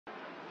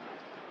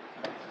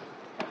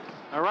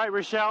All right,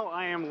 Rochelle,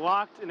 I am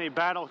locked in a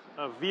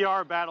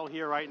VR battle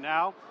here right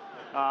now.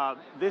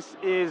 This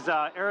is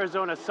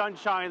Arizona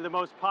Sunshine, the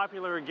most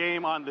popular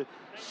game on the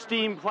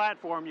Steam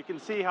platform. You can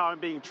see how I'm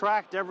being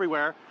tracked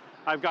everywhere.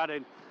 I've got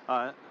an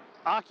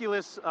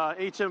Oculus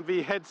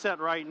HMV headset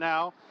right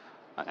now.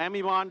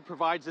 Amimon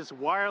provides this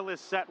wireless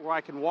set where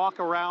I can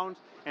walk around,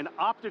 and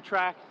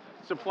OptiTrack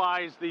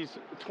supplies these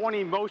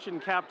 20 motion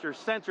capture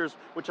sensors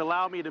which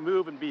allow me to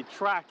move and be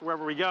tracked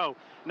wherever we go.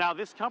 Now,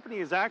 this company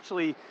is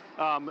actually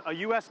a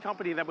U.S.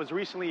 company that was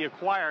recently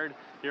acquired.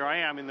 Here I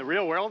am in the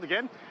real world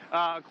again,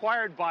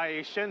 acquired by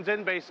a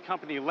Shenzhen-based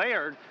company,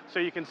 Layered. So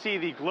you can see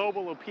the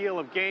global appeal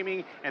of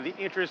gaming and the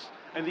interest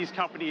in these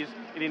companies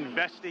in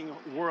investing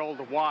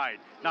worldwide.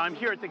 Now, I'm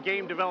here at the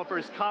Game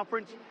Developers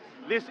Conference.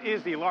 This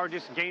is the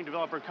largest game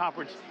developer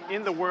conference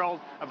in the world.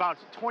 About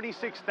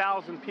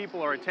 26,000 people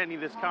are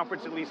attending this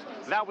conference. At least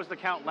that was the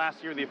count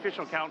last year. The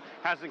official count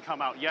hasn't come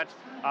out yet.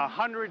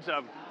 Hundreds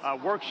of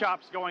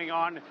workshops going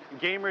on.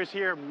 Gamers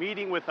here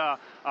meeting with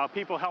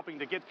people helping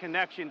to get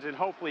connections and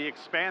hopefully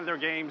expand their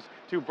games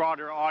to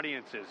broader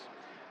audiences.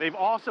 They've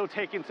also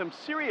taken some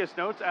serious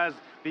notes as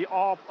they've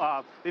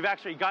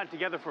actually gotten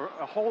together for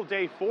a whole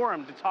day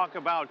forum to talk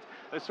about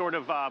the sort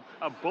of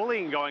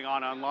bullying going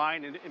on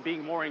online and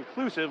being more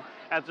inclusive,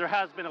 as there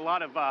has been a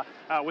lot of,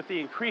 with the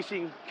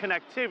increasing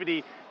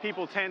connectivity,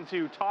 people tend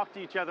to talk to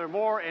each other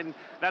more, and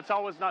that's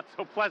always not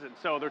so pleasant.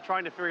 So they're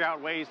trying to figure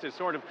out ways to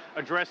sort of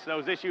address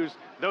those issues.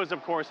 Those,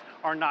 of course,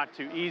 are not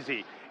too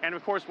easy. And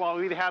of course, while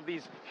we have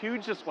these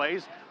huge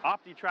displays,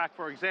 OptiTrack,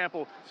 for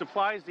example,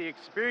 supplies the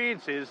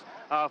experiences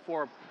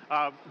for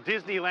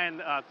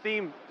Disneyland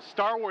themed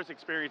Star Wars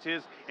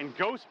experiences and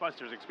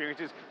Ghostbusters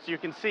experiences. So you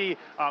can see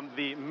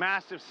the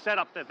massive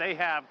setup that they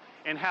have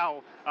and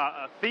how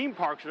theme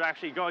parks are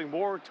actually going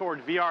more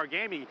toward VR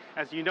gaming.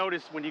 As you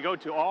notice when you go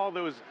to all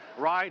those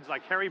rides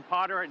like Harry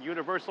Potter and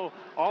Universal,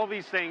 all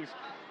these things,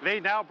 they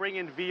now bring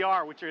in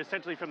VR, which are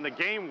essentially from the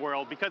game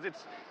world, because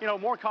it's, you know,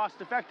 more cost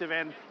effective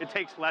and it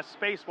takes less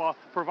space while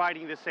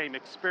providing the same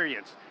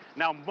experience.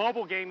 Now,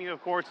 mobile gaming,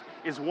 of course,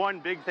 is one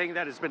big thing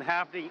that has been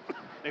happening,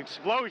 an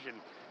explosion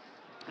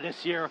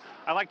this year.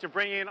 I'd like to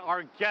bring in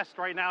our guest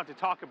right now to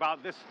talk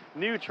about this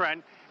new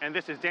trend, and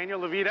this is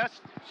Danielle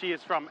Levitas. She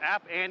is from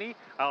App Annie.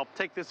 I'll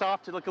take this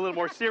off to look a little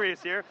more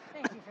serious here.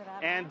 Thank you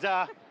for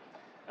that.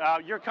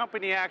 And your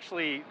company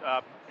actually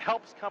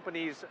helps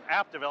companies,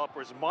 app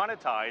developers,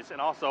 monetize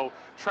and also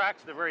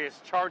tracks the various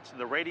charts and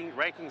the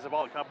rankings of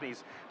all the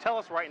companies. Tell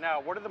us right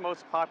now, what are the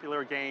most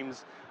popular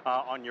games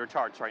on your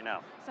charts right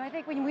now? So I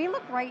think when we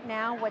look right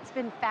now, what's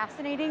been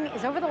fascinating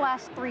is over the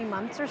last 3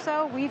 months or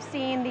so, we've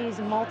seen these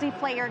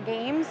multiplayer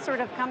games sort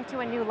of come to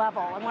a new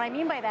level. And what I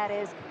mean by that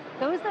is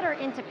those that are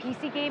into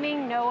PC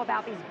gaming know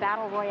about these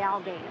battle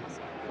royale games,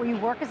 where you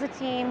work as a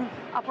team,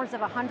 upwards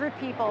of 100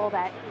 people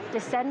that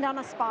descend on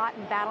a spot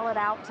and battle it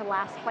out to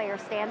last player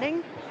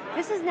standing.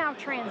 This is now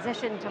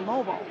transitioned to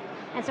mobile.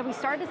 And so we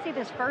started to see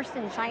this first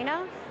in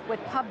China with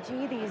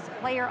PUBG, these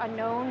player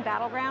unknown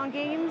battleground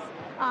games.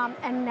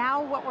 And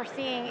now what we're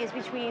seeing is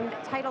between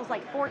titles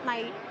like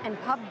Fortnite and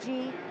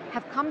PUBG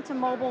have come to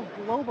mobile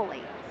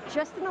globally.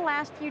 Just in the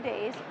last few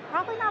days,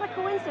 probably not a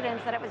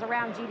coincidence that it was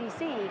around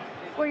GDC,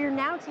 where you're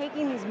now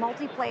taking these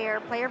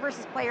multiplayer, player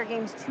versus player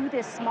games to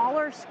this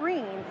smaller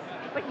screen,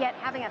 but yet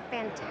having a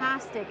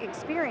fantastic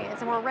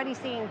experience. And we're already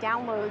seeing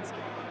downloads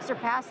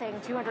surpassing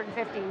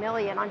 250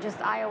 million on just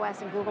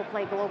iOS and Google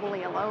Play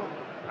globally alone.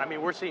 I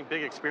mean, we're seeing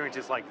big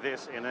experiences like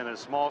this and then a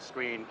small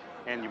screen,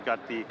 and you've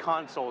got the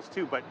consoles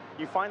too, but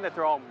you find that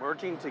they're all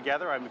merging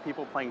together. I mean,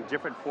 people playing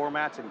different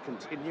formats and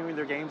continuing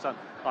their games on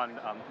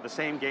the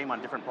same game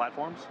on different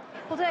platforms?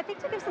 Well, I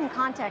think to give some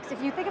context,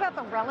 if you think about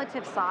the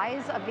relative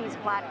size of these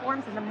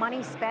platforms and the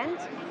money spent,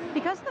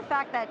 because of the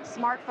fact that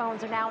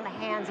smartphones are now in the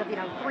hands of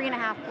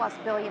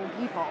 3.5+ billion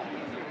people,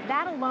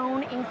 that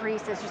alone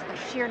increases just the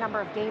sheer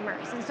number of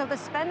gamers. And so the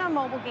spend on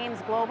mobile games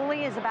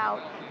globally is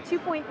about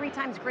 2.3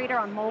 times greater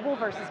on mobile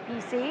versus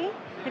PC.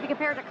 If you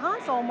compare it to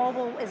console,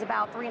 mobile is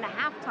about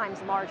 3.5 times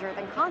larger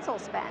than console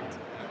spend.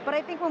 But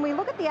I think when we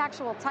look at the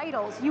actual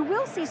titles, you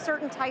will see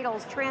certain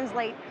titles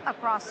translate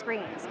across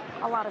screens.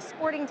 A lot of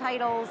sporting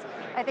titles.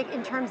 I think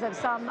in terms of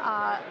some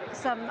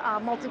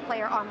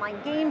multiplayer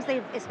online games,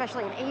 they've,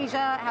 especially in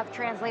Asia, have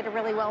translated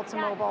really well to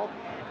mobile.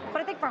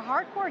 But I think for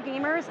hardcore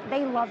gamers,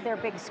 they love their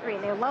big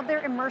screen. They love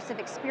their immersive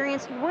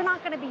experience. We're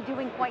not going to be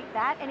doing quite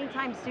that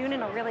anytime soon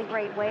in a really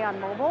great way on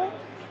mobile.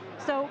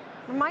 So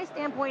from my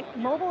standpoint,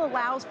 mobile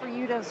allows for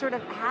you to sort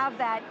of have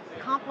that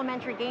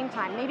complementary game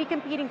time, maybe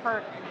competing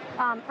for,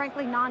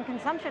 frankly,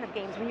 non-consumption of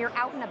games when you're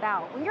out and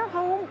about. When you're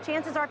home,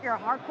 chances are if you're a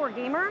hardcore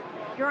gamer,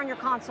 you're on your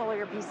console or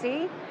your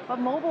PC, but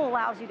mobile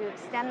allows you to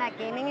extend that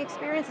gaming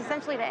experience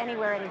essentially to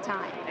anywhere,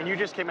 anytime. And you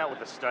just came out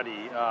with a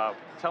study.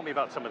 Tell me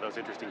about some of those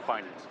interesting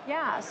findings.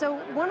 Yeah, so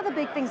one of the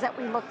big things that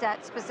we looked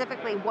at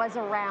specifically was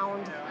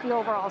around the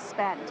overall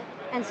spend.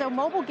 And so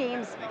mobile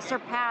games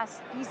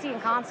surpass PC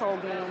and console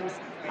games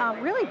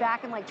really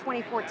back in like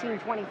 2014,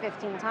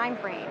 2015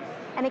 timeframe.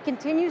 And it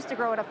continues to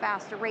grow at a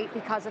faster rate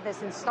because of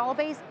this install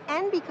base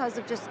and because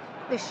of just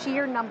the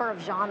sheer number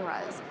of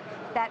genres.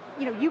 that,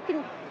 you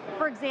can,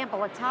 for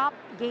example, a top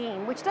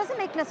game, which doesn't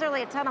make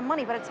necessarily a ton of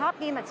money, but a top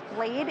game that's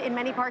played in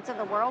many parts of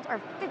the world are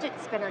fidget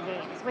spinner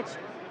games, which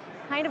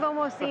kind of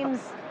almost seems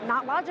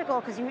not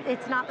logical because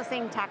it's not the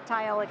same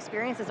tactile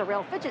experience as a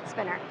real fidget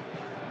spinner.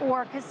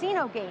 Or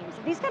casino games.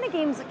 These kind of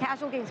games,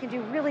 casual games, can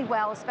do really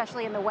well,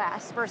 especially in the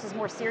West, versus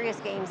more serious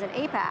games in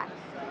APAC.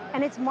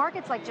 And it's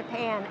markets like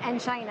Japan and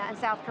China and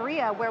South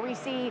Korea where we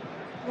see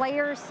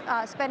players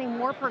spending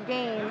more per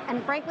game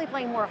and frankly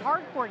playing more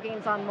hardcore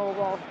games on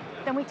mobile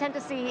than we tend to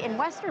see in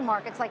Western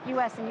markets like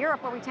US and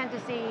Europe, where we tend to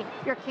see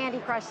your Candy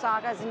Crush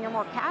sagas and your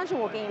more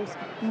casual games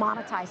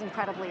monetize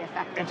incredibly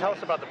effectively. And tell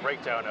us about the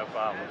breakdown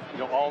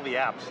of all the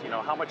apps.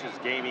 How much does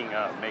gaming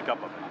make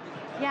up of it?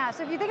 Yeah,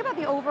 so if you think about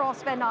the overall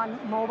spend on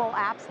mobile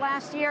apps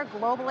last year,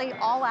 globally,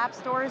 all app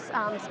stores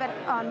spent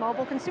on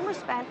mobile, consumers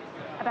spent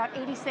about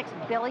 $86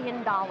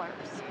 billion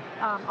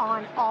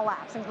on all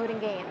apps, including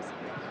games.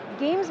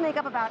 Games make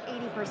up about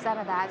 80%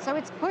 of that, so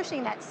it's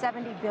pushing that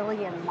 70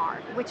 billion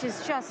mark, which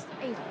is just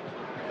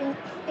an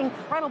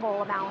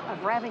incredible amount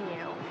of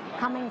revenue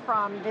coming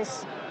from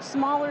this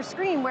smaller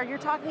screen where you're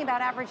talking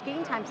about average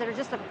game times that are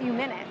just a few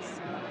minutes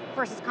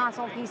versus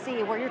console and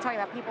PC, where you're talking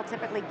about people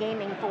typically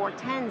gaming for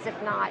tens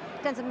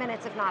of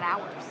minutes, if not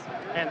hours.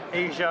 And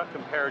Asia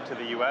compared to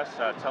the US,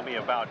 tell me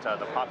about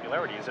the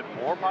popularity. Is it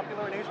more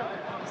popular in Asia?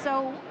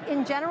 So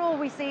in general,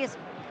 we see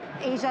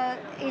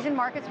Asian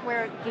markets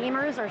where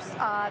gamers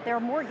there are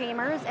more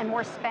gamers and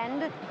more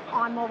spend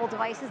on mobile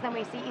devices than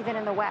we see even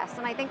in the West.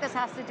 And I think this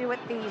has to do with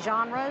the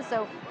genres.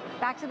 So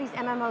back to these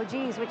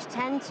MMOGs, which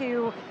tend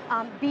to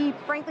be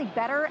frankly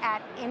better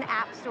at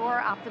in-app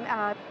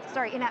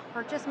in-app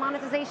purchase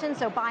monetization,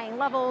 so buying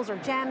levels or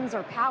gems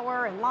or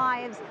power and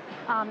lives,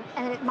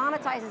 and it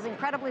monetizes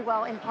incredibly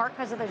well in part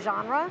because of the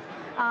genre.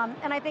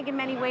 And I think in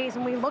many ways,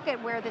 when we look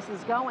at where this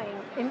is going,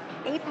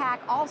 APAC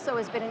also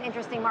has been an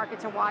interesting market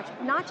to watch,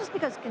 not just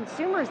because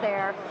consumers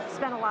there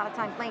spend a lot of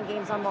time playing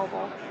games on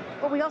mobile,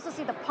 but we also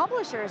see the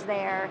publishers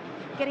there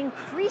get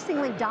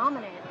increasingly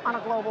dominant on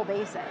a global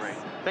basis. Great.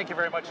 Thank you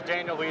very much,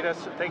 Danielle Levitas.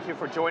 Thank you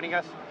for joining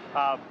us.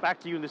 Back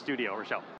to you in the studio, Rochelle.